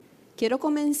quiero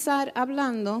comenzar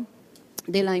hablando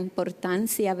de la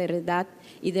importancia, ¿verdad?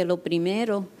 Y de lo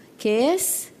primero que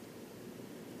es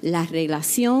la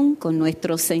relación con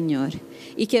nuestro Señor.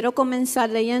 Y quiero comenzar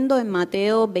leyendo en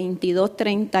Mateo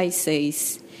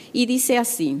 22:36. Y dice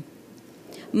así: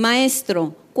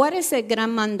 Maestro, ¿cuál es el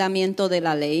gran mandamiento de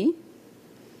la ley?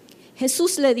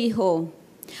 Jesús le dijo: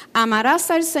 amarás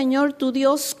al Señor tu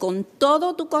Dios con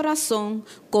todo tu corazón,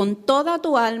 con toda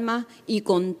tu alma y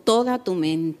con toda tu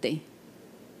mente.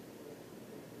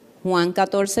 Juan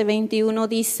 14:21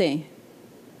 dice: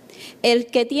 el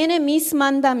que tiene mis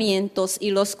mandamientos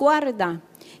y los guarda,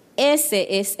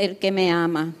 ese es el que me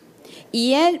ama.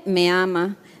 Y él me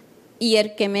ama, y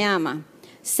el que me ama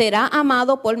será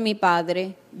amado por mi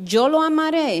Padre. Yo lo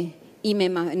amaré y me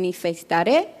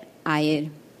manifestaré a él.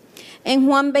 En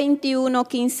Juan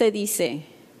 21:15 dice: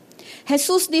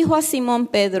 Jesús dijo a Simón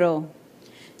Pedro: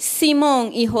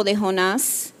 Simón, hijo de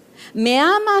Jonás, ¿me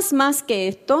amas más que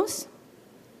estos?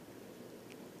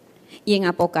 Y en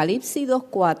Apocalipsis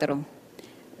 2:4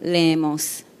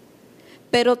 leemos: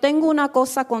 pero tengo una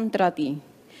cosa contra ti,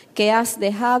 que has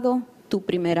dejado tu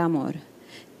primer amor.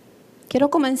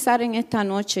 Quiero comenzar en esta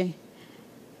noche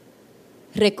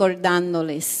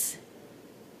recordándoles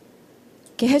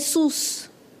que Jesús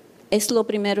es lo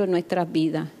primero en nuestras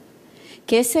vidas,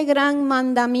 que ese gran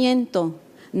mandamiento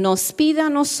nos pide a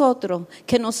nosotros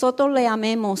que nosotros le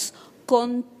amemos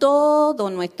con todo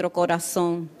nuestro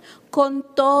corazón, con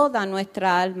toda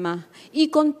nuestra alma y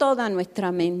con toda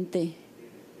nuestra mente.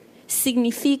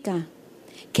 Significa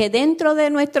que dentro de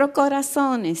nuestros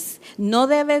corazones no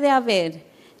debe de haber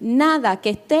nada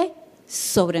que esté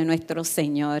sobre nuestro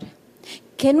Señor.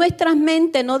 Que nuestras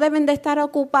mentes no deben de estar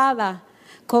ocupadas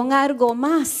con algo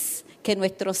más que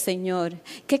nuestro Señor.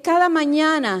 Que cada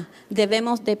mañana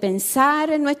debemos de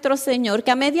pensar en nuestro Señor. Que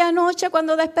a medianoche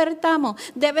cuando despertamos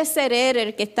debe ser Él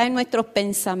el que está en nuestros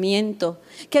pensamientos.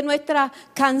 Que nuestra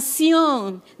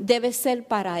canción debe ser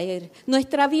para Él.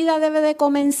 Nuestra vida debe de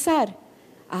comenzar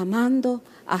amando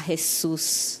a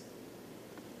Jesús.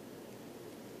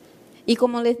 Y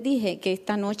como les dije que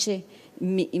esta noche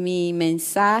mi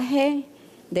mensaje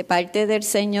de parte del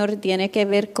Señor tiene que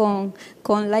ver con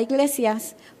la iglesia,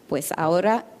 pues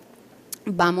ahora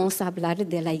vamos a hablar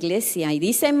de la iglesia. Y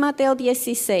dice en Mateo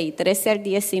 16, 13 al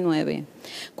 19.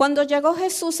 Cuando llegó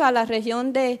Jesús a la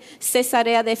región de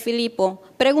Cesarea de Filipo,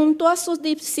 preguntó a sus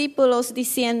discípulos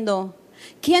diciendo: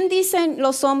 ¿quién dicen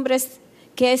los hombres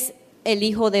que es el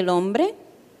Hijo del Hombre?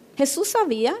 Jesús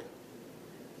sabía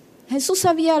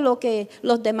lo que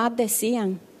los demás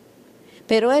decían,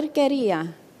 pero Él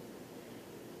quería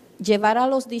llevar a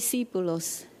los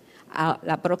discípulos a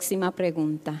la próxima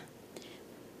pregunta.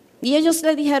 Y ellos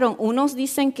le dijeron: unos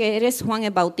dicen que eres Juan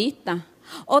el Bautista,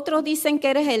 otros dicen que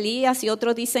eres Elías y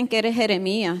otros dicen que eres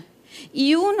Jeremías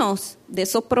y unos de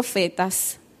esos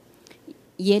profetas.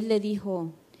 Y Él le dijo: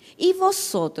 ¿y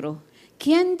vosotros?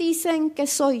 ¿Quién dicen que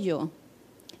soy yo?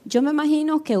 Yo me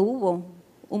imagino que hubo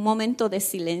un momento de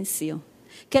silencio,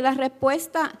 que la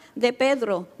respuesta de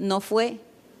Pedro no fue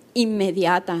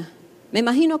inmediata. Me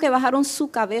imagino que bajaron su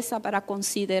cabeza para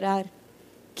considerar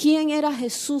quién era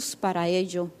Jesús para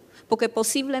ellos, porque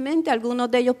posiblemente algunos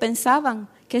de ellos pensaban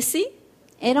que sí,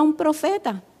 era un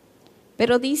profeta.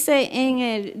 Pero dice en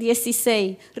el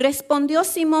 16, respondió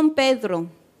Simón Pedro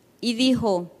y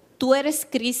dijo: tú eres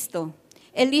Cristo,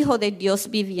 el Hijo del Dios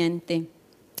viviente.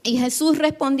 Y Jesús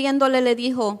respondiéndole le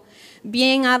dijo: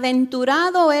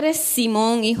 bienaventurado eres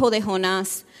Simón, hijo de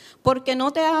Jonás, porque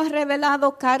no te ha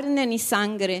revelado carne ni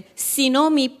sangre, sino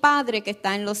mi Padre que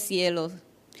está en los cielos.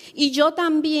 Y yo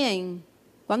también,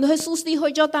 cuando Jesús dijo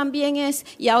yo también es,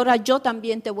 y ahora yo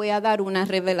también te voy a dar una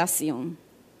revelación.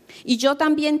 Y yo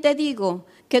también te digo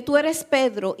que tú eres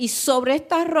Pedro, y sobre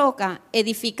esta roca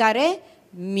edificaré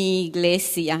mi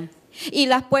iglesia. Y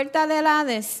las puertas del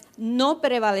Hades no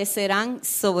prevalecerán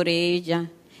sobre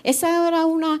ella. Esa era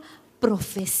una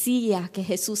profecía que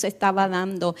Jesús estaba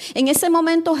dando. En ese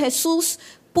momento Jesús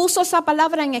puso esa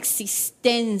palabra en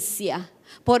existencia,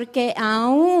 porque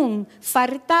aún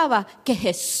faltaba que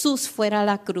Jesús fuera a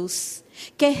la cruz,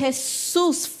 que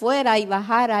Jesús fuera y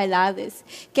bajara al Hades,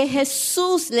 que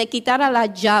Jesús le quitara la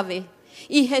llave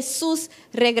y Jesús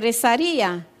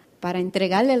regresaría para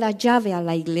entregarle la llave a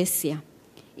la iglesia.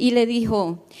 Y le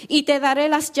dijo: y te daré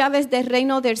las llaves del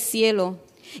reino del cielo.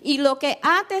 Y lo que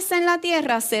ates en la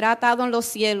tierra será atado en los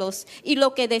cielos, y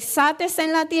lo que desates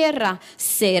en la tierra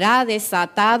será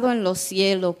desatado en los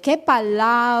cielos. Qué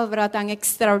palabra tan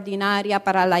extraordinaria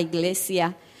para la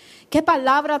iglesia. Qué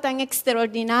palabra tan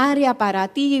extraordinaria para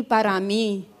ti y para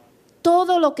mí.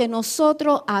 Todo lo que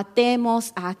nosotros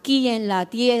atemos aquí en la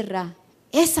tierra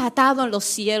es atado en los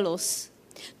cielos.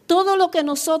 todo lo que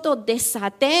nosotros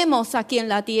desatemos aquí en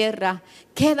la tierra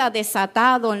queda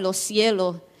desatado en los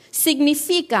cielos.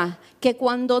 Significa que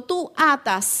cuando tú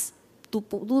atas,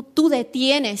 tú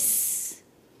detienes.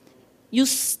 You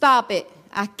stop it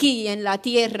aquí en la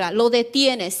tierra, lo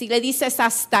detienes y le dices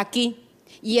hasta aquí.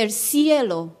 Y el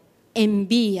cielo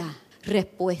envía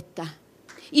respuesta.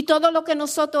 Y todo lo que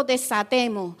nosotros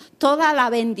desatemos, toda la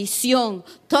bendición,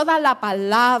 toda la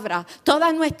palabra,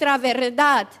 toda nuestra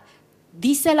verdad,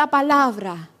 dice la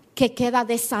palabra que queda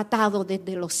desatado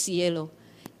desde los cielos.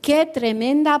 Qué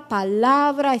tremenda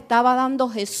palabra estaba dando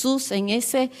Jesús en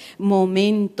ese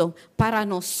momento para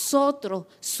nosotros,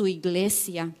 su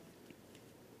iglesia.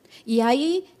 Y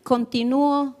ahí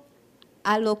continúo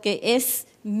a lo que es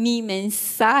mi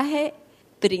mensaje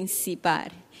principal.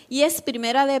 Y es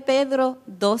 1 de Pedro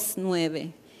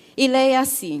 2:9. Y lee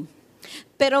así: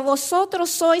 pero vosotros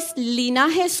sois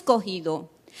linaje escogido,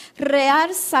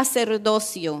 real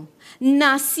sacerdocio,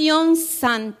 nación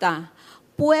santa,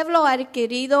 pueblo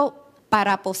adquirido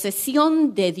para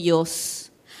posesión de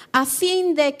Dios, a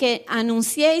fin de que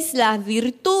anunciéis las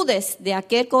virtudes de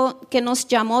aquel que nos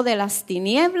llamó de las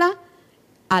tinieblas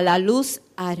a la luz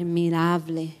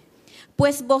admirable.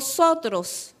 Pues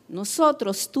vosotros,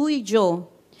 nosotros, tú y yo,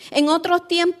 en otros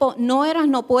tiempos no eras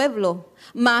pueblo,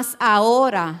 mas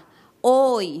ahora,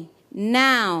 hoy,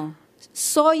 now,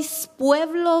 sois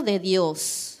pueblo de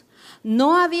Dios.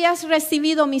 No habías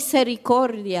recibido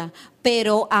misericordia,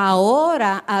 pero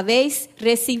ahora habéis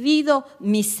recibido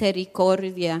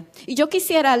misericordia. Y yo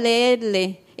quisiera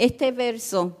leerle este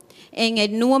verso en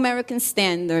el New American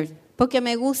Standard, porque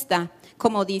me gusta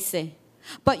como dice.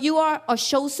 But you are a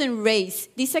chosen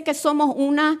race. Dice que somos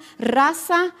una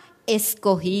raza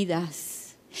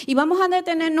escogidas. Y vamos a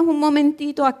detenernos un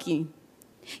momentito aquí.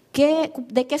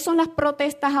 ¿De qué son las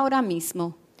protestas ahora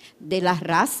mismo? De la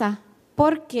raza.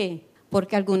 ¿Por qué?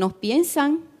 Porque algunos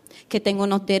piensan que tengo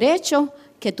unos derechos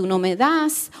que tú no me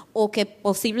das, o que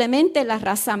posiblemente la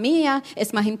raza mía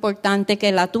es más importante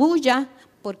que la tuya,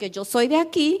 porque yo soy de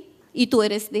aquí y tú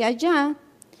eres de allá.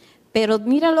 Pero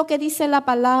mira lo que dice la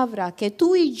palabra, que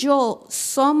tú y yo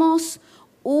somos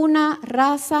una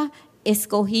raza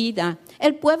escogida.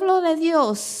 El pueblo de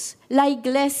Dios, la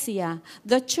iglesia,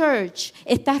 the church,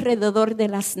 está alrededor de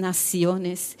las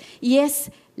naciones y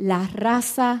es la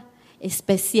raza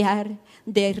especial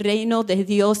del reino de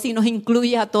Dios y nos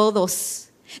incluye a todos.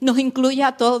 Nos incluye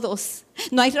a todos.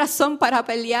 No hay razón para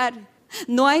pelear.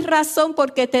 No hay razón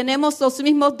porque tenemos los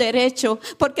mismos derechos,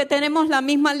 porque tenemos la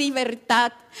misma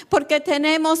libertad, porque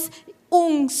tenemos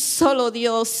un solo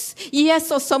Dios y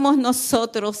eso somos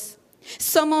nosotros.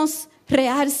 Somos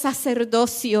real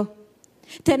sacerdocio.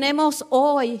 Tenemos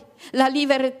hoy la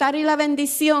libertad y la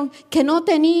bendición que no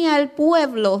tenía el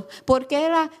pueblo, porque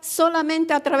era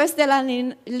solamente a través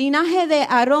del linaje de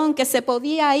Aarón que se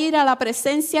podía ir a la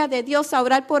presencia de Dios a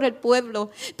orar por el pueblo.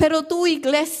 Pero tu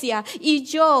iglesia y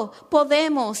yo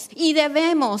podemos y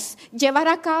debemos llevar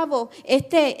a cabo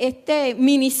este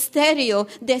ministerio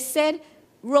de ser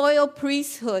royal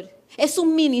priesthood. Es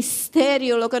un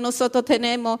ministerio lo que nosotros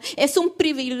tenemos, es un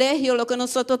privilegio lo que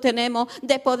nosotros tenemos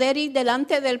de poder ir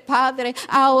delante del Padre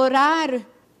a orar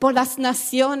por las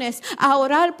naciones, a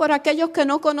orar por aquellos que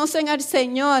no conocen al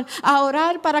Señor, a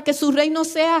orar para que su reino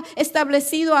sea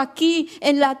establecido aquí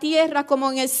en la tierra como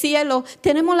en el cielo.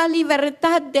 Tenemos la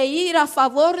libertad de ir a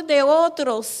favor de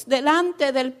otros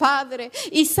delante del Padre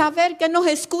y saber que nos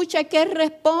escucha y que Él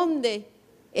responde.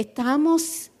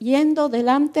 ¿Estamos yendo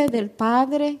delante del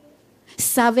Padre?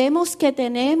 Sabemos que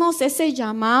tenemos ese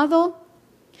llamado,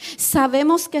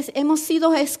 sabemos que hemos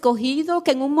sido escogidos,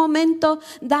 que en un momento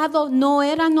dado no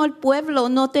eran el pueblo,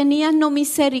 no tenían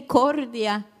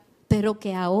misericordia, pero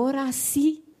que ahora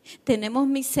sí tenemos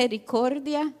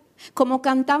misericordia. Como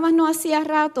cantaban no hacía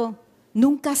rato,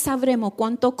 nunca sabremos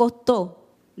cuánto costó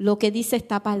lo que dice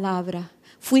esta palabra.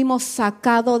 Fuimos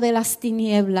sacados de las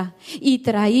tinieblas y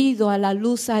traídos a la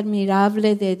luz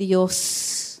admirable de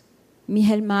Dios. Mis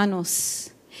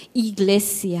hermanos,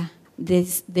 iglesia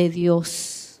de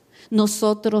Dios,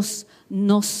 nosotros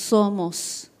no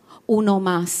somos uno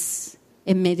más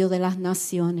en medio de las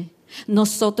naciones.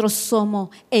 Nosotros somos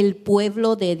el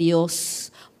pueblo de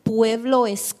Dios, pueblo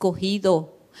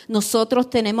escogido. Nosotros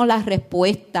tenemos la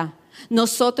respuesta,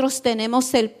 nosotros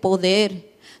tenemos el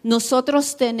poder,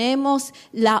 nosotros tenemos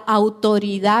la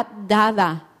autoridad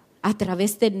dada a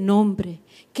través del nombre,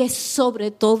 que es sobre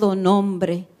todo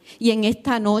nombre. Y en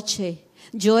esta noche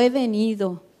yo he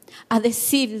venido a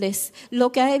decirles lo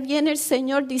que viene el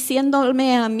Señor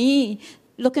diciéndome a mí,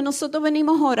 lo que nosotros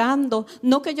venimos orando.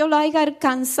 No que yo lo haya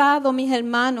alcanzado, mis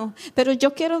hermanos, pero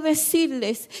yo quiero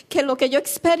decirles que lo que yo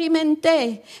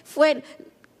experimenté fue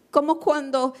como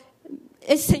cuando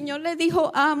el Señor le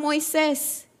dijo a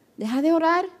Moisés, deja de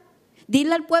orar,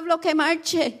 dile al pueblo que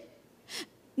marche.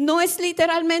 No es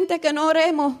literalmente que no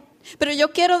oremos, pero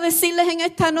yo quiero decirles en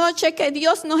esta noche que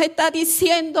Dios nos está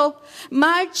diciendo,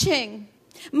 marchen,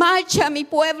 marcha mi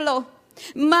pueblo,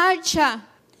 marcha.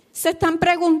 Se están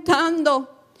preguntando,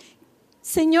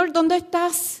 Señor, ¿dónde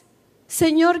estás?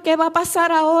 Señor, ¿qué va a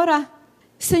pasar ahora?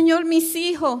 Señor, mis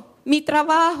hijos, mi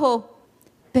trabajo.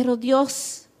 Pero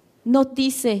Dios nos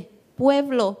dice,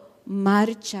 pueblo,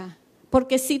 marcha.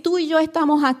 Porque si tú y yo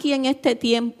estamos aquí en este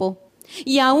tiempo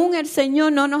y aún el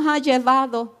Señor no nos ha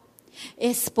llevado,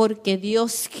 es porque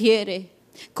Dios quiere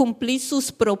cumplir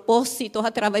sus propósitos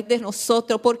a través de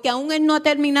nosotros. Porque aún Él no ha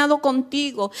terminado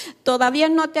contigo, todavía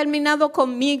no ha terminado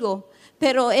conmigo.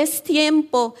 Pero es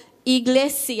tiempo,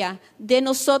 iglesia, de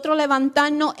nosotros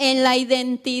levantarnos en la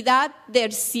identidad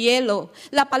del cielo.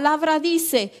 La palabra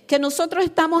dice que nosotros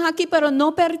estamos aquí pero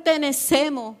no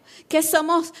pertenecemos, que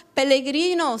somos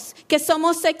peregrinos, que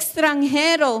somos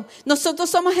extranjeros. Nosotros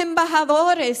somos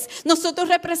embajadores, nosotros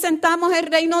representamos el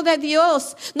reino de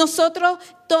Dios. Nosotros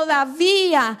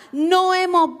todavía no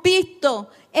hemos visto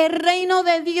el reino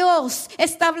de Dios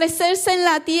establecerse en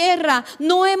la tierra.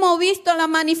 No hemos visto la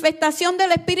manifestación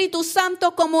del Espíritu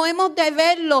Santo como hemos de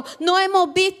verlo. No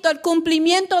hemos visto el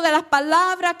cumplimiento de las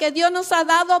palabras que Dios nos ha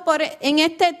dado en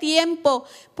este tiempo.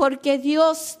 Porque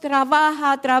Dios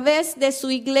trabaja a través de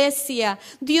su iglesia.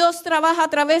 Dios trabaja a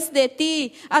través de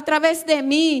ti, a través de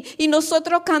mí. Y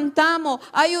nosotros cantamos,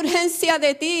 hay urgencia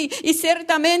de ti. Y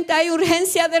ciertamente hay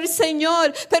urgencia del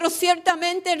Señor. Pero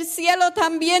ciertamente el cielo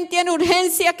también tiene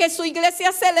urgencia que su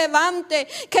iglesia se levante.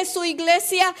 Que su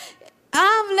iglesia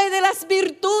hable de las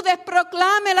virtudes,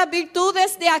 proclame las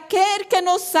virtudes de aquel que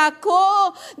nos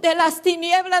sacó de las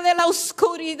tinieblas de la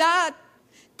oscuridad.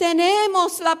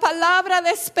 Tenemos la palabra de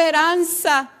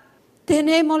esperanza,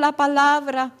 tenemos la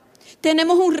palabra,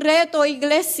 tenemos un reto,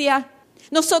 iglesia.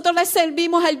 Nosotros le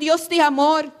servimos al Dios de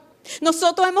amor.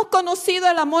 Nosotros hemos conocido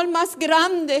el amor más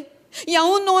grande y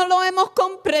aún no lo hemos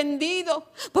comprendido,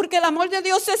 porque el amor de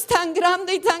Dios es tan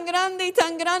grande y tan grande y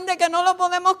tan grande que no lo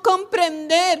podemos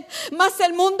comprender. Mas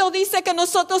el mundo dice que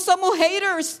nosotros somos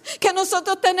haters, que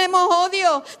nosotros tenemos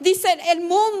odio. Dice el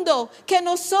mundo que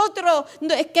nosotros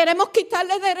queremos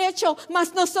quitarle derecho,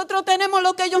 mas nosotros tenemos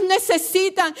lo que ellos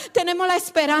necesitan. Tenemos la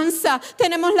esperanza,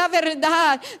 tenemos la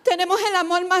verdad, tenemos el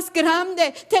amor más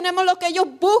grande, tenemos lo que ellos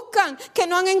buscan, que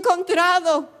no han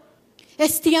encontrado.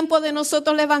 Es tiempo de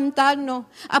nosotros levantarnos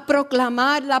a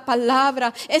proclamar la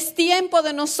palabra. Es tiempo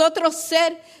de nosotros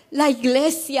ser la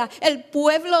iglesia, el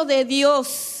pueblo de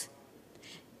Dios.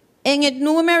 En el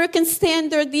New American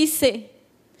Standard dice,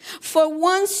 for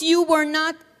once you were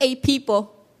not a people,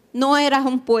 no eras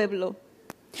un pueblo.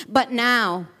 But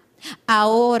now,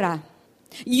 ahora,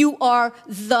 you are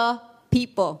the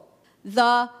people.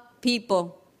 The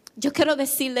people. Yo quiero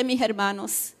decirle, mis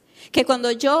hermanos, que cuando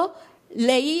yo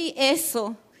leí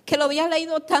eso, que lo había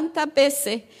leído tantas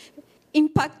veces,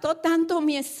 impactó tanto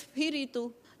mi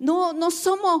espíritu. No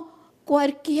somos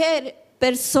cualquier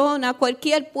persona,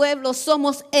 cualquier pueblo,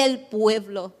 somos el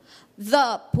pueblo,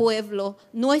 the pueblo.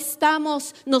 No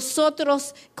estamos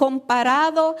nosotros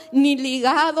comparados ni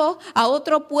ligados a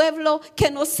otro pueblo que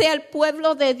no sea el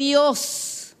pueblo de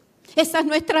Dios. Esa es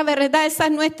nuestra verdad, esa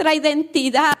es nuestra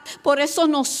identidad. Por eso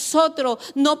nosotros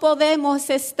no podemos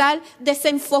estar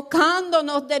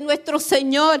desenfocándonos de nuestro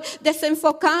Señor,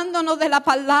 desenfocándonos de la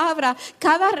palabra.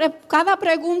 Cada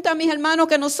pregunta, mis hermanos,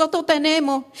 que nosotros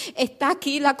tenemos, está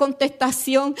aquí la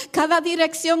contestación. Cada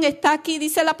dirección está aquí.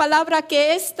 Dice la palabra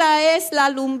que esta es la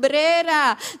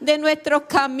lumbrera de nuestros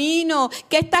caminos,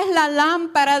 que esta es la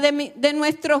lámpara de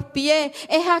nuestros pies.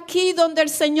 Es aquí donde el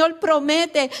Señor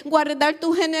promete guardar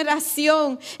tu generación.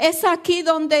 Es aquí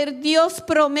donde Dios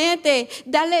promete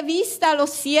darle vista a los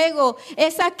ciegos.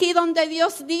 Es aquí donde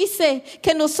Dios dice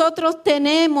que nosotros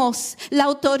tenemos la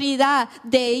autoridad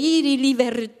de ir y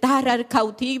libertar al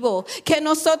cautivo. Que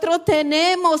nosotros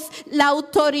tenemos la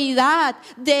autoridad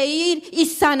de ir y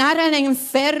sanar al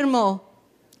enfermo.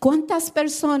 ¿Cuántas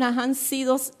personas han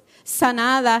sido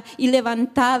sanadas y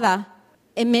levantadas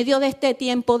en medio de este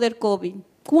tiempo del COVID?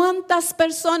 ¿Cuántas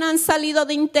personas han salido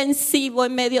de intensivo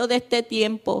en medio de este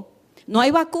tiempo? No hay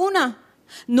vacuna,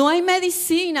 no hay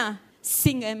medicina.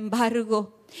 Sin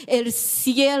embargo, el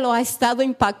cielo ha estado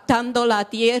impactando la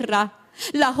tierra.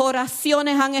 Las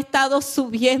oraciones han estado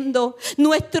subiendo.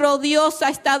 Nuestro Dios ha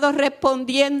estado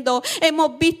respondiendo.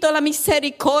 Hemos visto la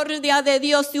misericordia de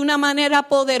Dios de una manera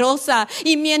poderosa.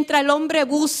 Y mientras el hombre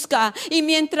busca y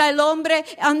mientras el hombre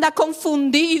anda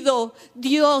confundido,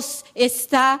 Dios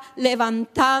está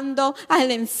levantando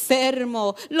al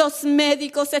enfermo. Los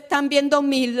médicos están viendo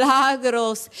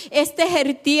milagros. Este es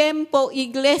el tiempo,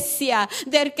 iglesia,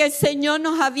 del que el Señor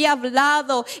nos había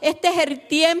hablado. Este es el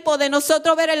tiempo de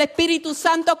nosotros ver el Espíritu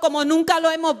Santo como nunca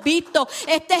lo hemos visto.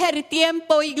 Este es el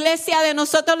tiempo, iglesia, de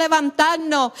nosotros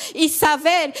levantarnos y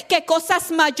saber que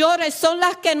cosas mayores son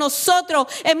las que nosotros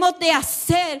hemos de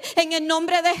hacer en el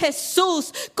nombre de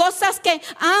Jesús. Cosas que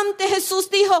antes Jesús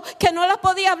dijo que no las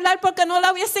podía hablar porque no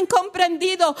la hubiesen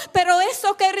comprendido, pero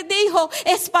eso que Él dijo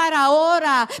es para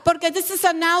ahora, porque this is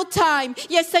a now time.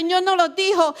 Y el Señor nos lo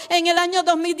dijo en el año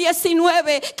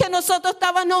 2019, que nosotros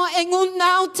estábamos en un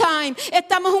now time.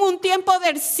 Estamos en un tiempo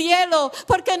del cielo,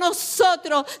 porque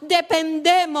nosotros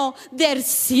dependemos del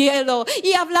cielo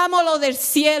y hablamos lo del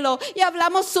cielo y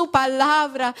hablamos su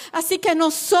palabra. Así que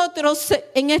nosotros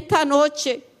en esta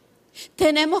noche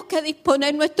tenemos que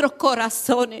disponer nuestros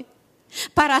corazones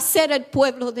para ser el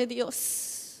pueblo de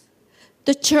Dios.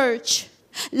 The church,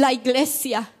 la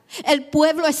iglesia, el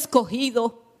pueblo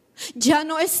escogido. Ya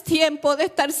no es tiempo de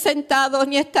estar sentado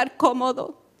ni estar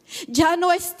cómodo. Ya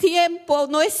no es tiempo,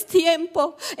 no es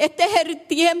tiempo. Este es el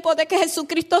tiempo de que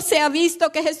Jesucristo sea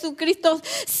visto, que Jesucristo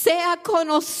sea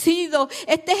conocido.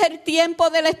 Este es el tiempo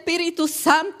del Espíritu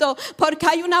Santo, porque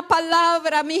hay una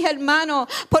palabra, mis hermanos,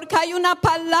 porque hay una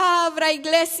palabra,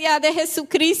 iglesia, de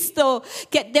Jesucristo,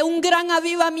 que de un gran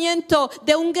avivamiento,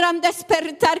 de un gran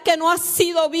despertar que no ha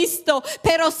sido visto,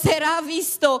 pero será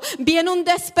visto. Viene un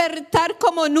despertar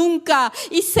como nunca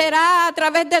y será a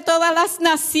través de todas las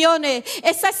naciones.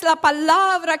 Esa es la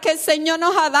palabra que el Señor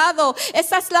nos ha dado.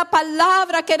 Esa es la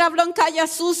palabra que Él habló en Calle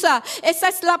Azusa. Esa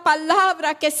es la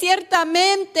palabra que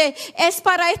ciertamente es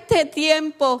para este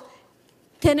tiempo.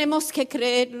 Tenemos que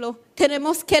creerlo.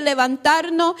 Tenemos que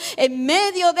levantarnos en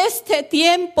medio de este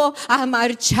tiempo a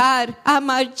marchar,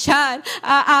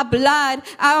 a hablar,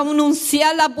 a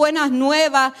anunciar las buenas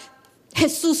nuevas.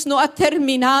 Jesús no ha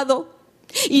terminado.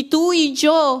 Y tú y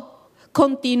yo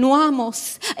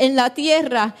continuamos en la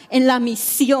tierra, en la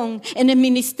misión, en el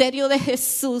ministerio de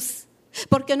Jesús.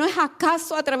 Porque ¿no es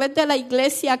acaso a través de la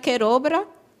iglesia que Él obra?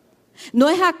 ¿No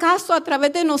es acaso a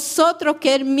través de nosotros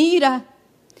que Él mira?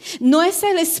 ¿No es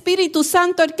el Espíritu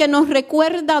Santo el que nos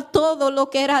recuerda todo lo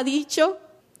que Él ha dicho?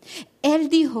 Él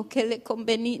dijo que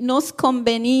nos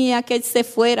convenía que Él se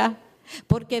fuera,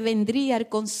 porque vendría el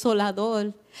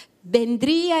Consolador.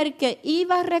 Vendría el que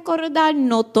iba a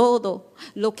recordarnos todo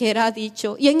lo que era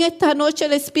dicho. Y en esta noche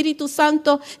el Espíritu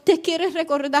Santo te quiere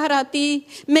recordar a ti,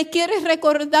 me quiere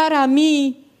recordar a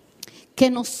mí,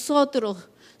 que nosotros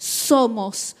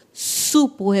somos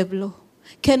su pueblo,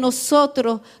 que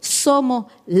nosotros somos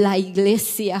la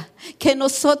iglesia, que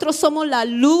nosotros somos la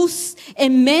luz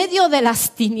en medio de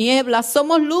las tinieblas.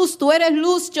 Somos luz, tú eres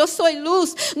luz, yo soy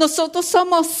luz. Nosotros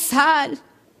somos sal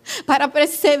para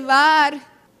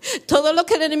preservar todo lo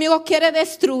que el enemigo quiere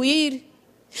destruir.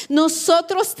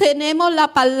 Nosotros tenemos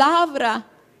la palabra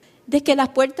de que las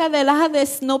puertas del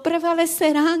Hades no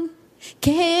prevalecerán.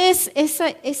 ¿Qué es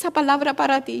esa palabra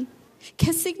para ti?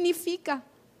 ¿Qué significa?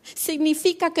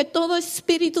 Significa que todo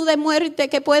espíritu de muerte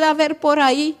que pueda haber por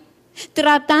ahí,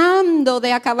 tratando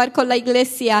de acabar con la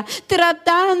iglesia,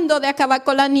 tratando de acabar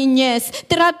con la niñez,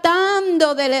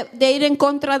 tratando de ir en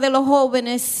contra de los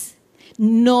jóvenes,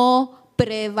 no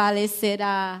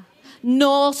prevalecerá,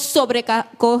 no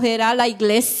sobrecogerá la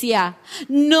iglesia,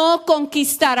 no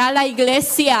conquistará la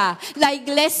iglesia. La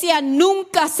iglesia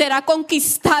nunca será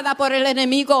conquistada por el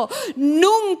enemigo,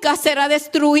 nunca será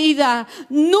destruida,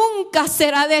 nunca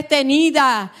será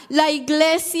detenida. La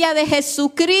iglesia de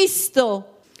Jesucristo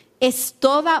es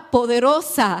toda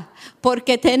poderosa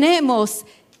porque tenemos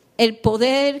el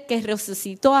poder que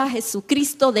resucitó a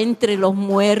Jesucristo de entre los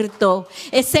muertos.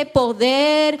 Ese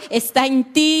poder está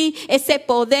en ti, ese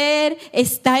poder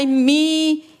está en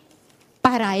mí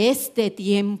para este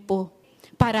tiempo,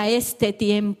 para este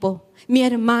tiempo. Mi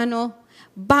hermano,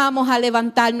 vamos a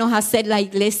levantarnos a ser la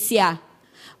iglesia.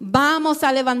 Vamos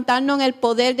a levantarnos en el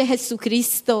poder de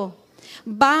Jesucristo.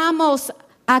 Vamos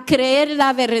a creer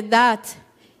la verdad,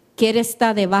 que Él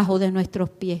está debajo de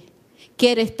nuestros pies.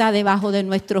 Que Él está debajo de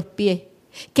nuestros pies,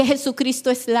 que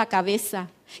Jesucristo es la cabeza,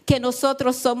 que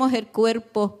nosotros somos el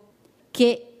cuerpo,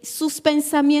 que sus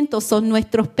pensamientos son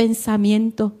nuestros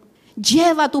pensamientos.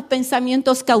 Lleva tus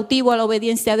pensamientos cautivos a la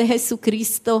obediencia de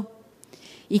Jesucristo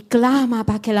y clama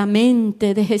para que la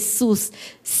mente de Jesús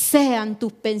sean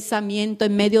tus pensamientos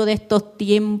en medio de estos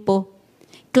tiempos.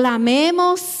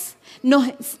 clamemos,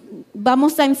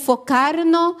 vamos a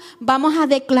enfocarnos, vamos a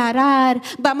declarar,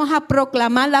 vamos a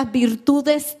proclamar las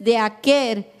virtudes de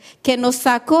aquel que nos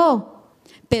sacó,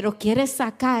 pero quiere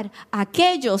sacar a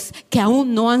aquellos que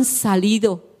aún no han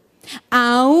salido.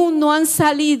 Aún no han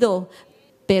salido,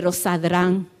 pero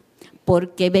saldrán,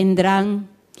 porque vendrán,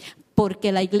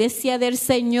 porque la iglesia del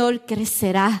Señor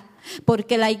crecerá.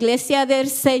 Porque la iglesia del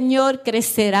Señor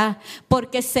crecerá,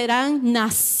 porque serán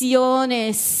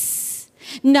naciones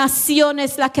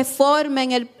las que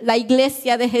formen la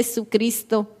iglesia de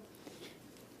Jesucristo.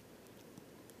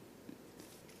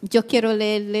 Yo quiero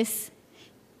leerles,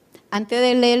 antes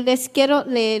de leerles, quiero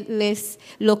leerles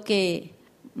lo que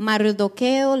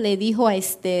Mardoqueo le dijo a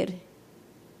Esther.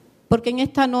 Porque en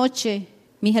esta noche,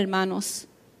 mis hermanos,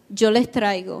 yo les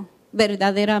traigo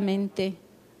verdaderamente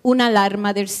una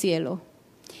alarma del cielo.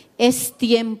 Es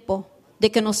tiempo de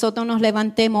que nosotros nos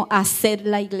levantemos a hacer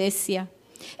la iglesia.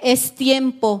 Es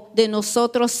tiempo de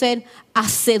nosotros ser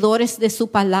hacedores de su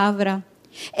palabra.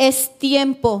 Es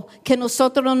tiempo que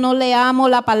nosotros no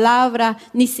leamos la palabra,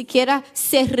 ni siquiera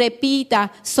se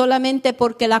repita solamente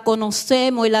porque la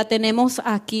conocemos y la tenemos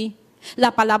aquí.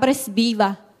 La palabra es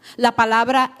viva, la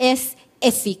palabra es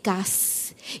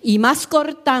eficaz y más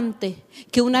cortante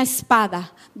que una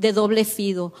espada de doble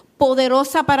filo,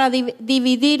 poderosa para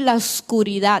dividir la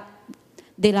oscuridad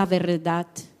de la verdad.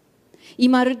 Y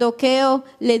Mardoqueo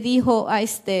le dijo a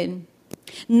Esther: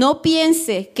 no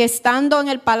piense que estando en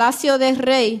el palacio del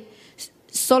rey,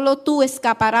 solo tú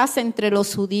escaparás entre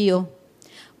los judíos.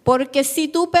 Porque si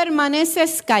tú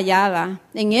permaneces callada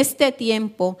en este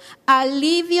tiempo,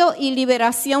 alivio y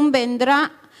liberación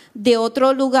vendrá de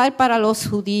otro lugar para los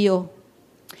judíos.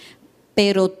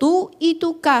 Pero tú y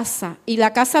tu casa y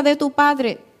la casa de tu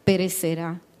padre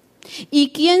perecerá. Y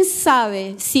quién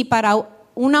sabe si para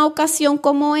una ocasión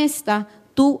como esta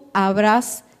tú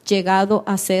habrás llegado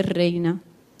a ser reina.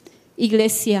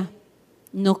 Iglesia,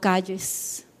 no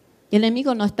calles. El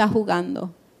enemigo no está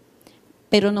jugando,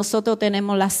 pero nosotros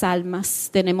tenemos las almas,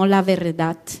 tenemos la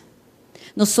verdad.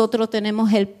 Nosotros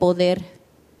tenemos el poder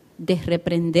de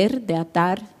reprender, de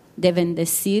atar, de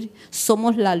bendecir.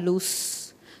 Somos la luz.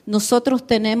 Nosotros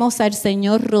tenemos al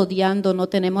Señor rodeando, no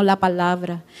tenemos la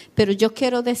palabra. Pero yo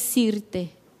quiero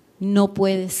decirte, no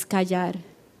puedes callar.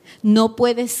 No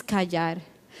puedes callar.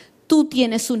 Tú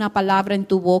tienes una palabra en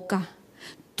tu boca.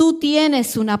 Tú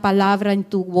tienes una palabra en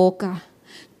tu boca.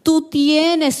 Tú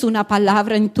tienes una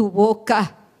palabra en tu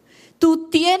boca. Tú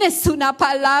tienes una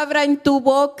palabra en tu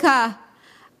boca.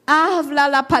 Habla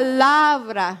la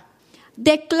palabra.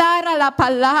 Declara la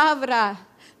palabra.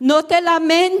 No te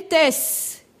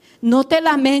lamentes. No te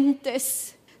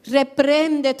lamentes.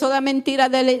 Reprende toda mentira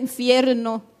del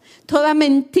infierno, toda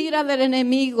mentira del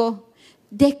enemigo.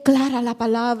 Declara la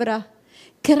palabra.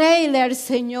 Créele al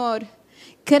Señor.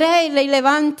 Créele y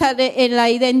levántate en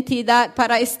la identidad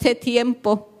para este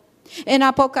tiempo. En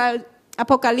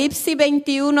Apocalipsis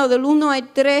 21, del 1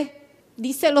 al 3,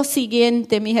 dice lo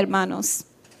siguiente, mis hermanos.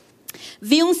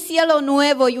 Vi un cielo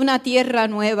nuevo y una tierra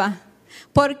nueva.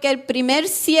 Porque el primer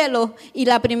cielo y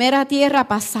la primera tierra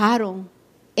pasaron.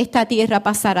 Esta tierra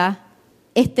pasará,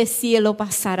 este cielo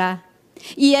pasará.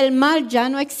 Y el mar ya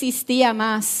no existía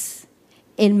más.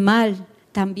 El mar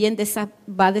también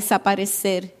va a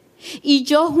desaparecer. Y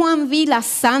yo, Juan, vi la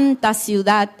santa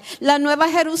ciudad, la nueva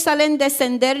Jerusalén,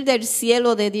 descender del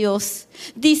cielo de Dios,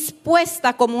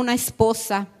 dispuesta como una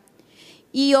esposa.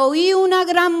 Y oí una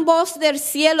gran voz del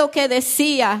cielo que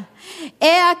decía: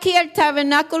 he aquí el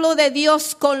tabernáculo de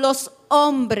Dios con los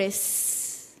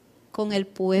hombres, con el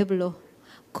pueblo,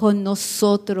 con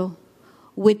nosotros,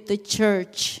 with the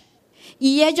church.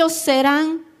 Y ellos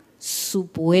serán su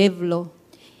pueblo.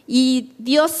 Y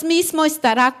Dios mismo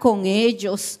estará con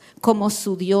ellos como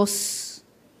su Dios.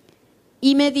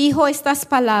 Y me dijo estas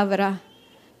palabras.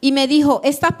 Y me dijo,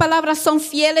 estas palabras son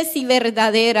fieles y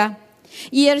verdaderas.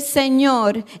 Y el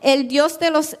Señor, el Dios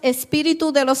de los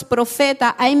espíritus de los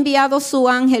profetas, ha enviado su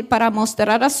ángel para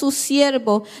mostrar a su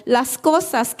siervo las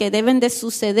cosas que deben de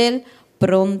suceder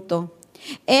pronto.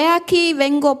 He aquí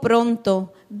vengo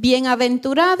pronto.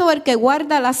 Bienaventurado el que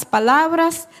guarda las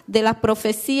palabras de la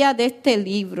profecía de este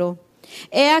libro.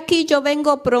 He aquí yo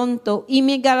vengo pronto y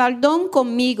mi galardón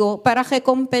conmigo para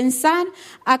recompensar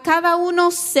a cada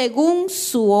uno según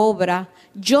su obra.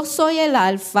 Yo soy el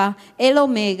alfa, el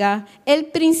omega, el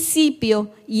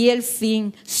principio y el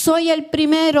fin. Soy el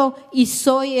primero y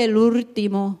soy el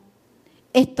último.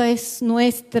 Esta es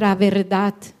nuestra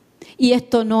verdad y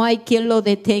esto no hay quien lo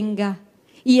detenga.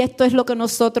 Y esto es lo que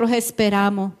nosotros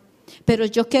esperamos. Pero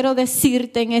yo quiero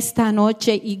decirte en esta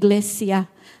noche,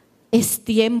 iglesia, es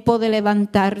tiempo de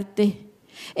levantarte.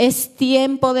 Es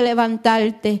tiempo de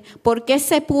levantarte, porque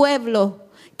ese pueblo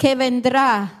que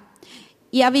vendrá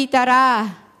y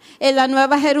habitará en la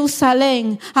Nueva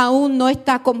Jerusalén aún no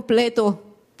está completo.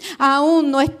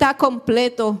 Aún no está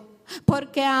completo,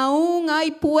 porque aún hay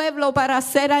pueblo para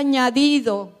ser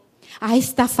añadido a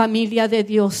esta familia de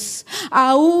Dios.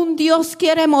 Aún Dios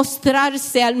quiere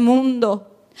mostrarse al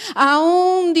mundo.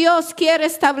 Aún Dios quiere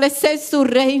establecer su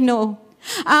reino.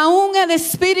 Aún el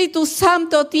Espíritu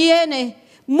Santo tiene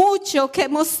mucho que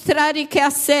mostrar y que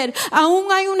hacer.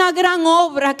 Aún hay una gran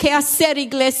obra que hacer,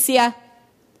 iglesia.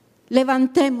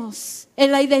 Levantemos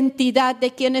en la identidad de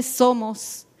quienes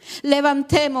somos.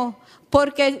 Levantemos,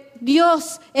 porque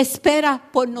Dios espera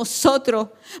por nosotros,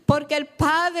 porque el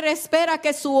Padre espera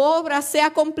que su obra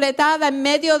sea completada en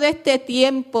medio de este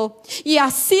tiempo. Y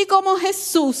así como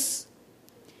Jesús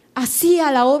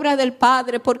hacía la obra del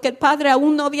Padre, porque el Padre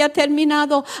aún no había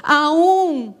terminado,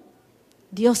 aún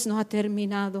Dios no ha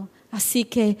terminado. Así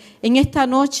que en esta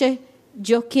noche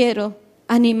yo quiero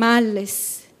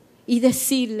animarles y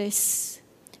decirles: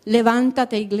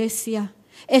 levántate, iglesia.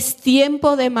 Es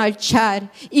tiempo de marchar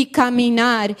y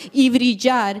caminar y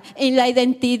brillar en la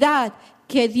identidad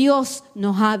que Dios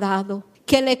nos ha dado,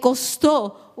 que le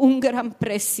costó un gran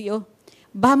precio.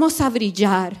 Vamos a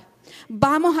brillar,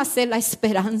 vamos a hacer la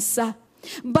esperanza,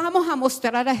 vamos a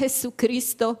mostrar a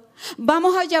Jesucristo,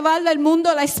 vamos a llevarle al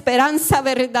mundo la esperanza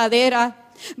verdadera.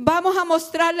 Vamos a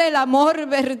mostrarle el amor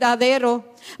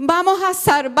verdadero. Vamos a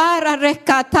salvar, a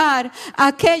rescatar a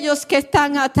aquellos que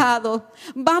están atados.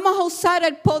 Vamos a usar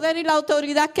el poder y la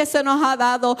autoridad que se nos ha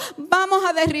dado. Vamos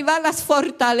a derribar las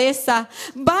fortalezas.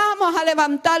 Vamos a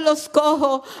levantar los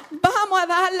cojos. Vamos a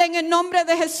darle en el nombre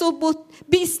de Jesús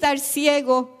vista al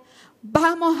ciego.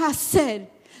 Vamos a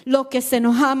hacer lo que se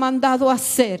nos ha mandado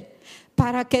hacer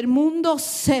para que el mundo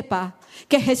sepa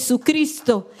que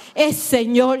Jesucristo es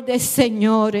Señor de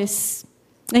señores.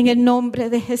 En el nombre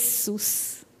de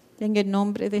Jesús. En el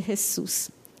nombre de Jesús.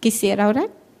 Quisiera orar.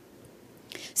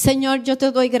 Señor, yo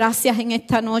te doy gracias en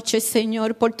esta noche,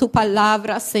 Señor, por tu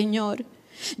palabra, Señor.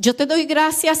 Yo te doy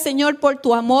gracias, Señor, por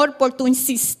tu amor, por tu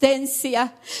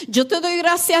insistencia. Yo te doy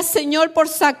gracias, Señor, por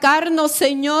sacarnos,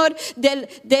 Señor,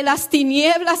 de las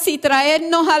tinieblas y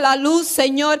traernos a la luz,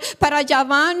 Señor, para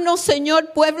llamarnos,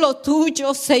 Señor, pueblo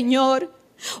tuyo, Señor.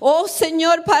 Oh,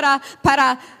 Señor,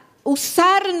 para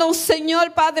usarnos,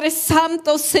 Señor Padre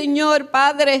Santo, Señor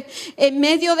Padre, en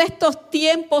medio de estos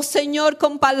tiempos, Señor,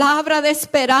 con palabra de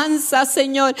esperanza,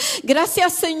 Señor.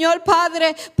 Gracias, Señor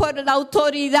Padre, por la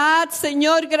autoridad,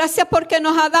 Señor. Gracias porque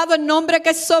nos ha dado el nombre que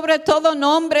es sobre todo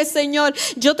nombre, Señor.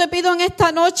 Yo te pido en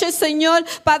esta noche, Señor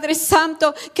Padre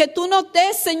Santo, que tú nos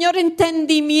des, Señor,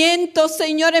 entendimiento,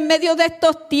 Señor, en medio de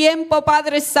estos tiempos,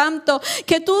 Padre Santo.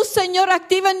 Que tú, Señor,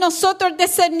 active en nosotros el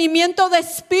discernimiento de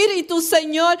espíritu,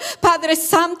 Señor, Padre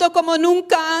Santo, como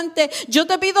nunca antes. Yo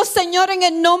te pido, Señor, en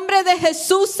el nombre de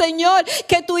Jesús, Señor,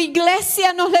 que tu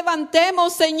iglesia nos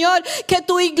levantemos, Señor, que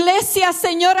tu iglesia,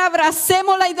 Señor,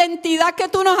 abracemos la identidad que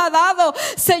tú nos has dado,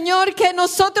 Señor, que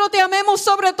nosotros te amemos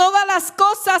sobre todas las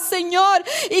cosas, Señor,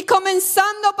 y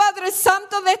comenzando, Padre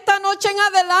Santo, de esta noche en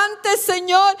adelante,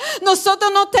 Señor,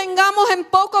 nosotros no tengamos en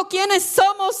poco quiénes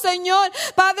somos, Señor,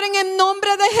 Padre, en el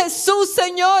nombre de Jesús,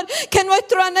 Señor, que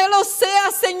nuestro anhelo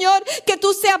sea, Señor, que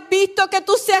tú seas visto, que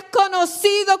tú seas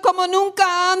conocido como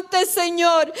nunca antes,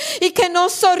 Señor, y que no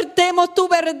sortemos tu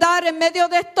verdad en medio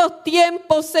de estos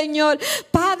tiempos, Señor.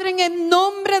 Padre, en el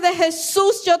nombre de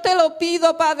Jesús yo te lo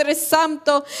pido, Padre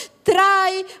Santo.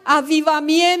 Trae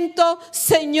avivamiento,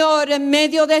 Señor, en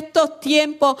medio de estos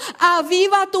tiempos.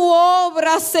 Aviva tu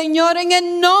obra, Señor, en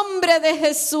el nombre de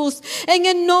Jesús. En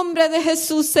el nombre de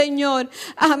Jesús, Señor.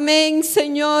 Amén,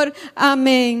 Señor.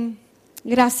 Amén.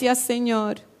 Gracias,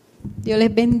 Señor. Dios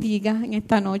les bendiga en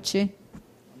esta noche.